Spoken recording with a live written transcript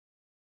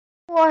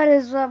What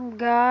is up,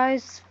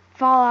 guys?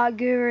 Fallout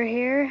Guru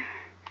here,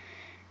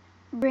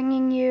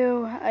 bringing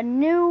you a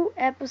new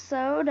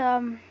episode.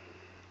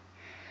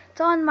 It's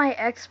on my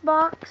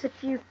Xbox,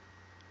 if you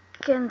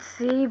can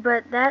see,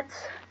 but that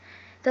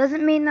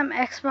doesn't mean that my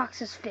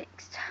Xbox is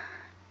fixed.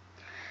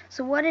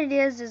 So what it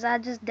is I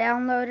just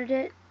downloaded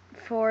it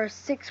for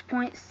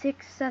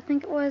 6.6, I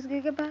think it was,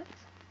 gigabytes,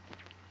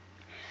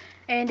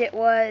 and it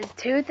was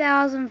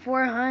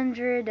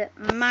 2,400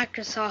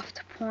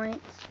 Microsoft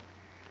points.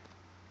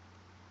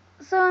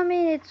 So, I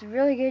mean, it's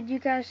really good. You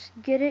guys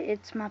should get it.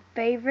 It's my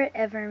favorite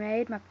ever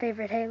made. My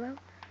favorite Halo.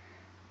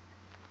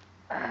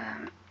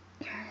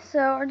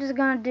 So, we're just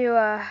going to do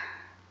a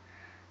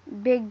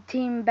big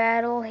team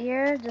battle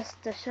here.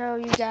 Just to show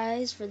you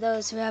guys, for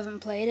those who haven't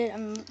played it.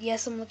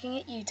 Yes, I'm looking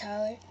at you,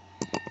 Tyler.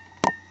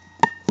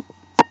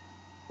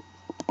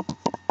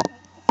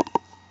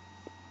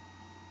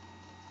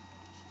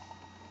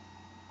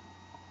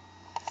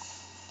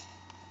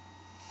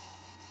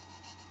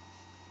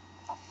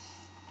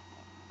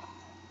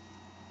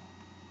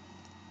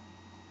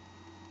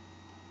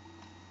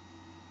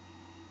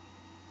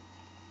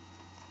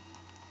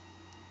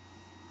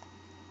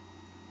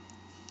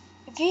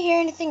 If you hear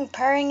anything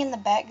purring in the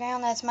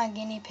background, that's my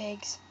guinea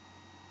pigs.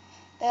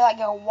 They like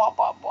go wop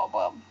wop wop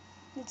wop.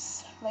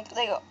 It's like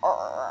they go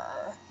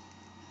arr.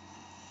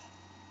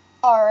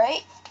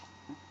 Alright.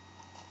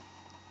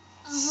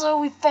 So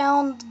we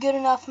found good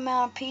enough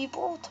amount of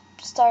people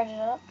to start it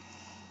up.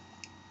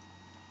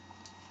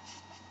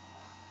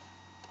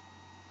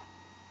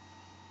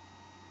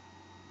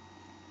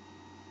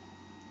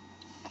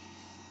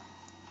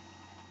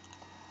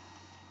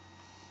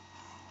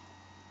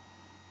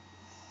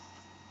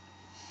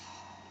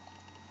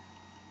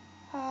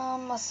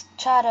 Let's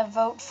try to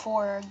vote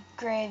for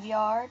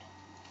Graveyard,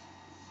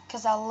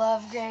 because I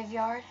love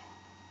Graveyard.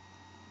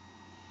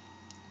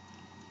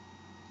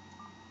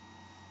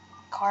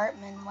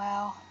 Cartman,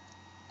 wow.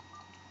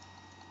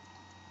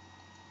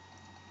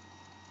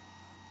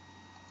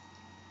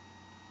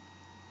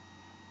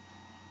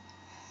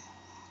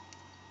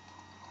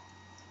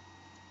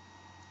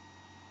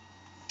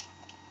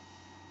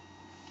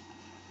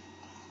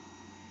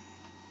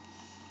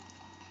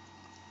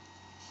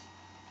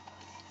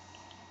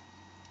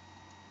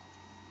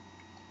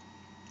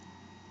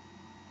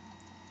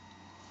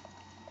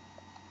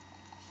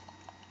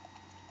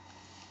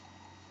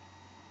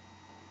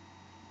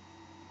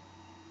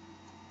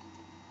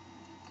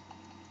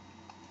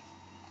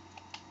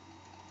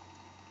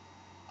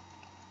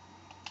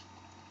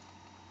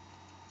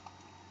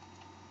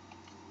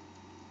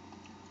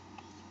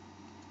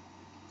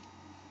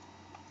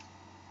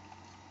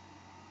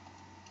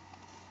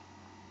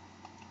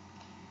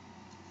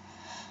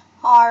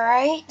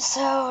 Alright,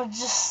 so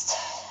just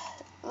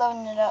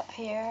loading it up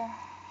here.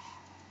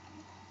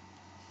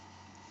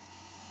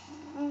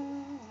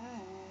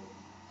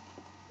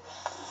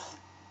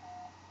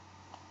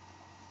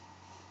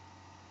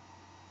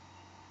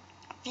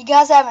 If you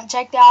guys haven't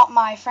checked out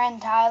my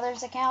friend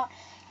Tyler's account,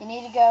 you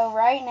need to go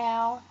right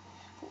now.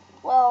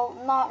 Well,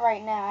 not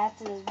right now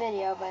after this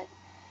video, but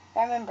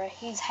remember,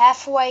 he's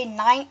halfway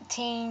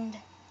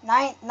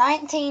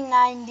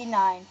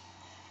 1999.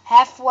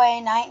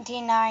 Halfway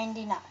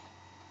 1999.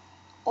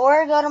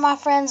 Or go to my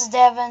friend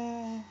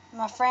Devin's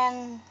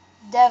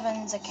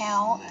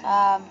account,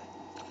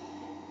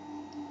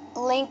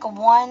 link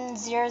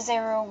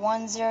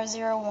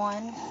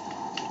 1001001.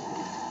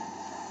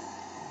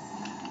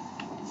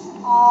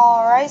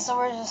 Alright, so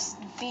we're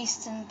just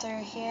beasting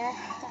through here.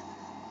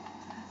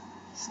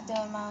 Just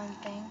doing my own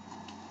thing.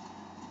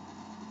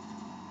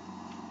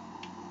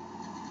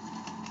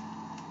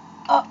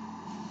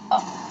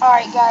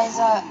 Alright guys,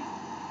 I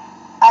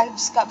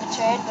just got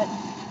betrayed, but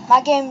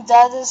my game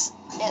does,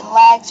 it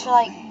lags for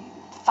like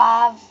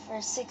 5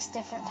 or 6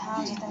 different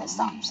times and then it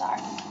stops.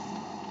 Sorry.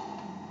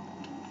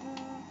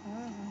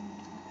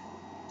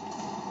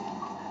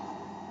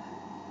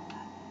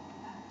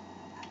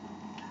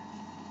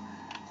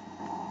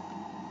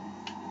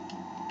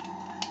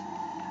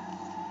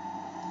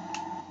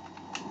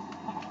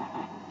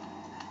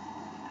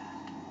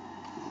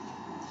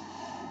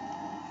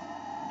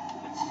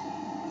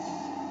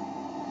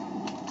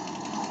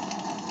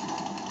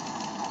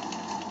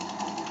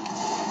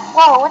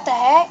 Whoa, what the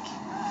heck?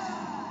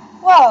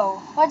 Whoa,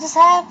 what just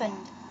happened?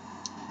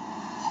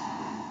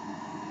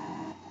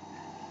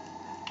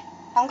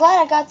 I'm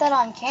glad I got that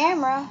on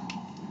camera.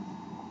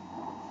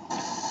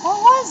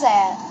 What was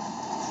that?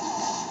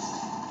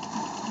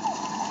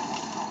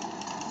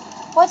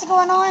 What's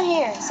going on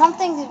here?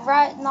 Something's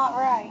not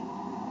right.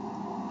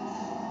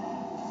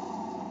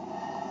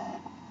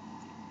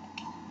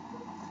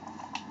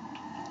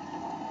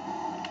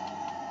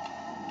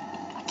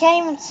 I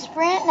can't even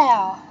sprint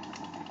now.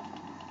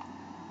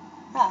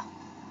 Huh.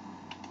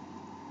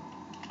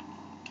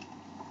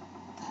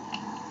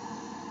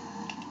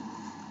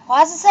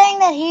 Why is it saying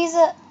that he's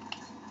a...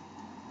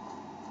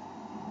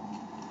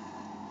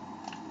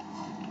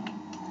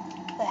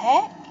 The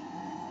heck?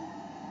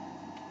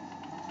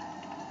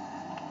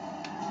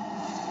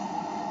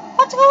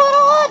 What's going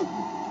on?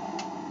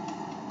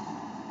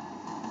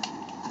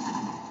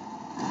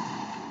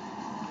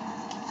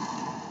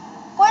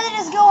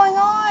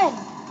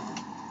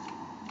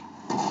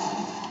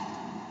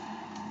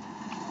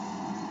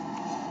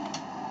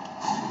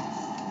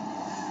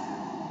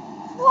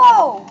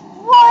 Whoa!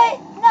 What?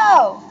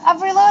 No!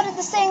 I've reloaded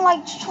this thing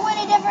like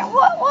 20 different...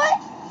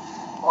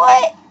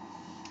 What?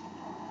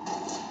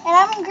 And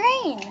I'm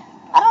green.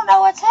 I don't know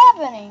what's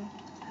happening.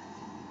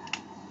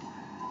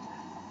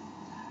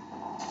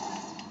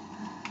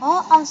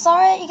 Well, I'm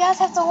sorry that you guys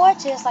have to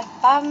watch this. Like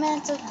 5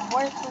 minutes of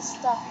worthless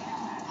stuff.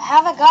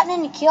 Have I gotten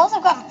any kills?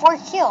 I've gotten 4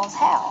 kills.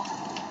 How?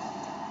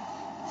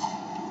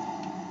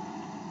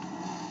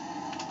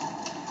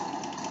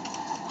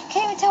 I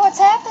can't even tell what's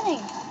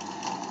happening.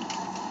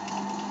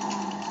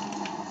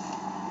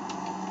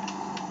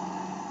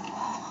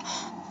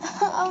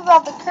 I'm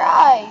about to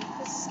cry.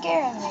 This is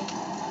scaring me.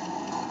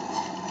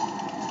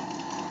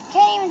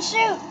 Can't even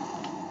shoot.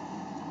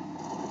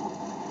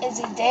 Is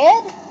he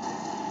dead?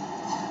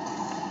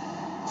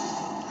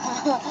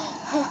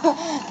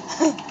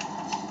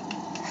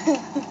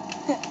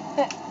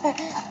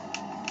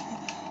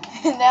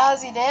 Now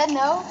is he dead?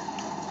 No?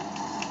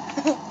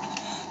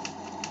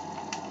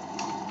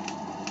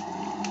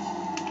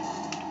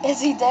 Is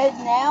he dead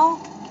now?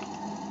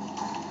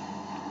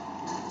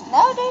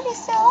 No, dude,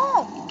 he's still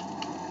up.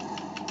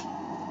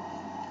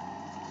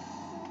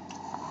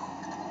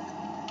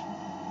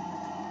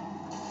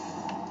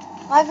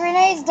 My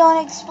grenades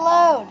don't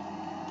explode.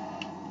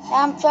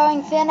 Now I'm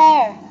throwing thin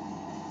air.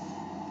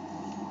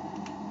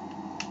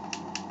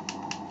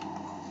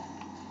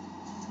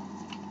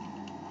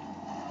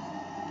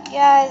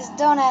 Guys,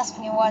 don't ask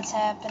me what's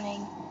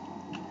happening.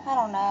 I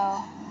don't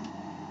know.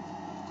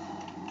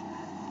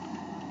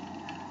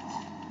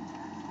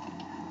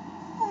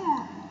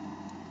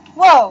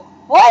 Whoa!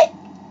 What?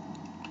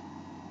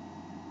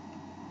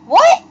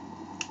 What?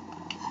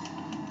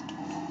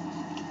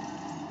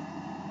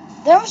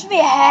 There must be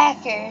a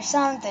hacker or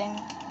something.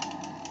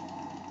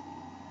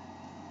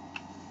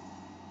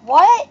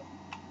 What?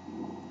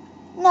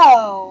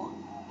 No.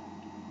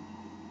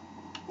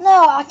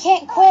 No, I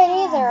can't quit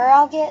either or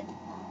I'll get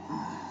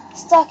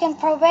stuck in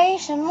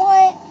probation.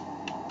 What?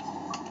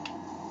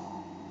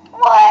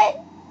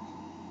 What?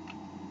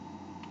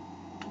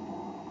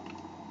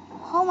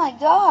 Oh my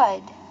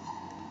god.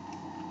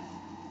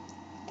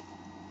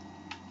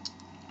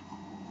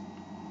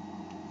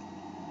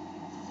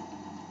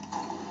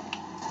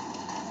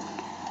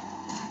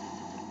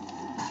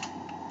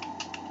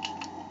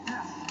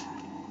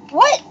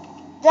 What?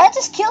 Did I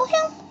just kill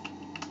him?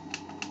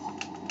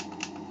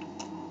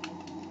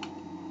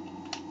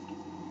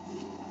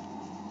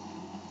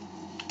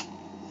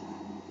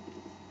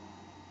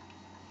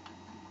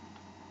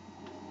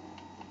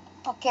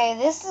 Okay,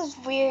 this is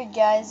weird,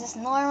 guys. This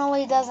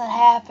normally doesn't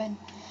happen.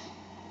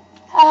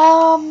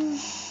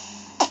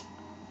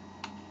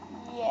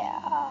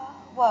 Yeah.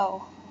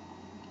 Whoa.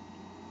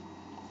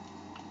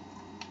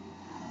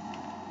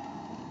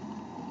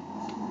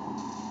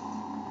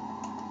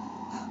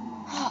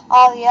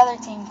 All the other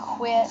team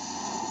quit.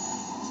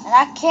 And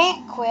I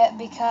can't quit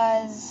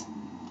because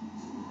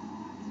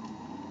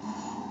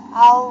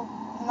I'll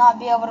not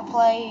be able to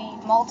play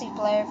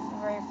multiplayer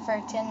for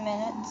 10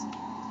 minutes.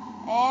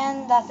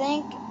 And I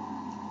think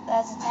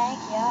that's a tank.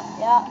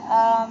 Yeah.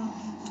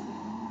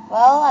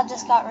 Well, I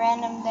just got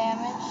random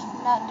damage.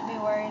 Nothing to be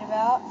worried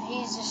about.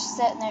 He's just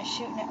sitting there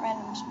shooting at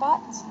random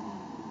spots.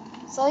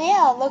 So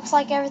yeah, it looks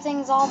like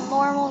everything's all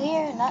normal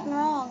here. Nothing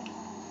wrong.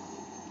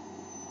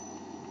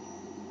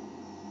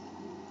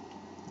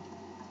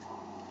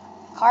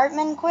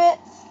 Cartman quit?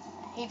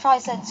 He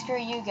probably said, screw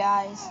you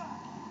guys.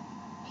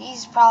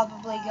 He's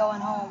probably going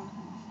home.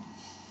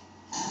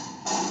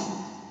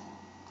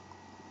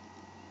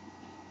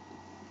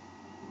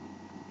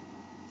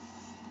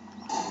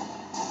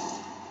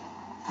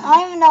 I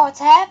don't even know what's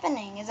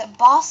happening. Is it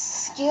boss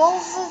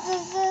skills?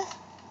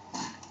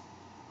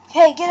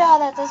 Hey, get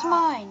out of that. That's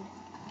mine.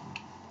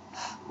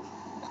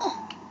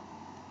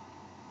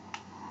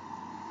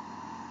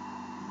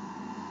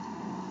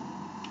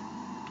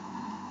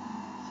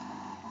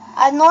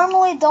 I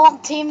normally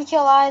don't team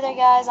kill either,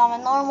 guys. I'm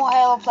a normal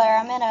Halo player.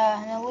 I'm in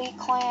an elite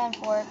clan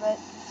for it, but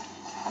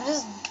I'm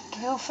just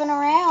goofing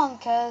around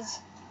because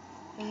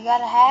we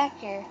got a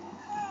hacker.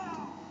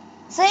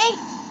 See?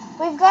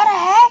 We've got a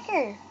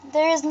hacker.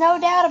 There is no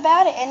doubt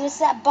about it, and it's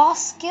that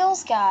boss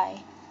skills guy.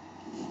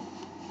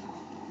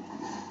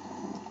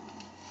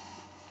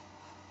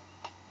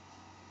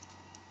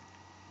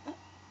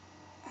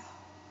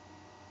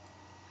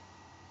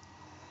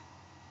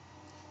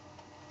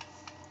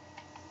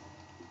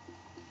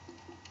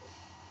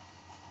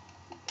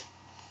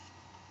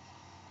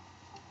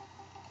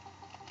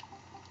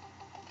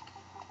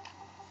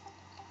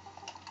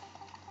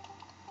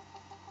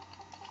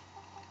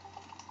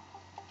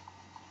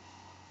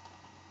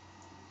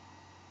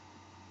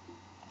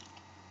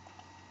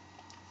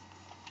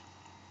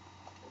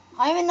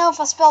 I don't even know if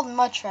I spelled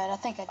much right. I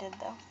think I did,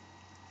 though.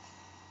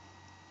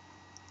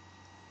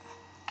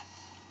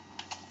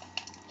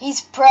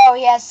 He's pro.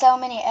 He has so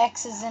many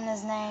X's in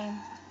his name.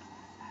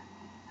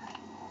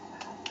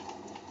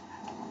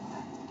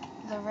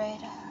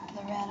 Loretta.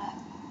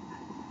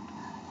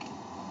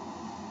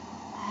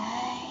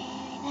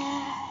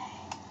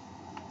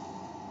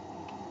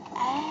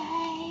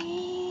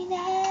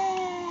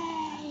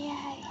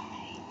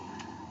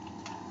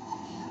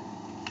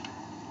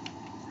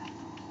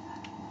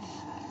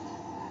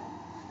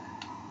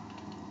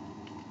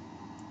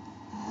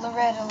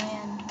 Loretta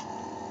Land.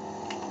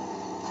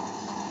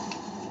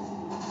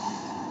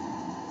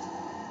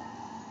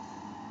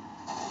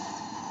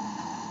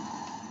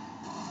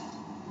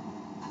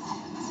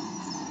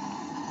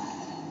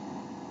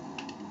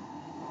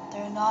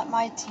 They're not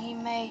my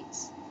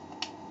teammates.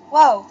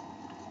 Whoa!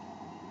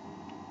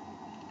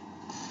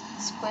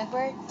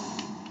 Squidward?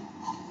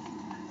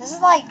 This is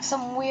like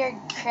some weird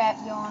crap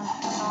going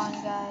on,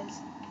 guys.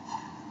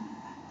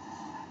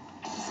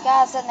 This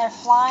guy's sitting there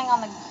flying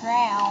on the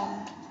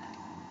ground.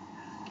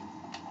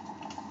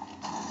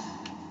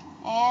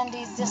 And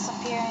he's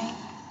disappearing.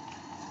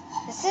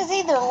 This is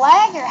either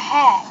lag or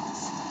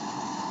hacks.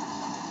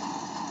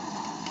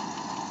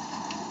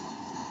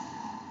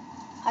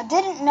 I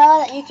didn't know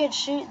that you could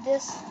shoot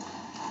this.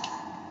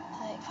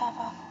 Like,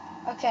 pop.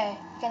 Okay,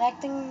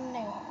 connecting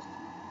new.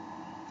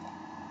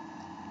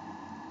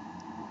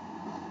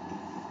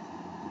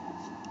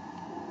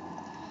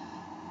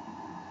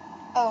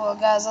 Oh well,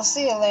 guys, I'll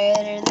see you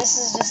later. This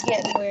is just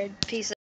getting weird. Peace out.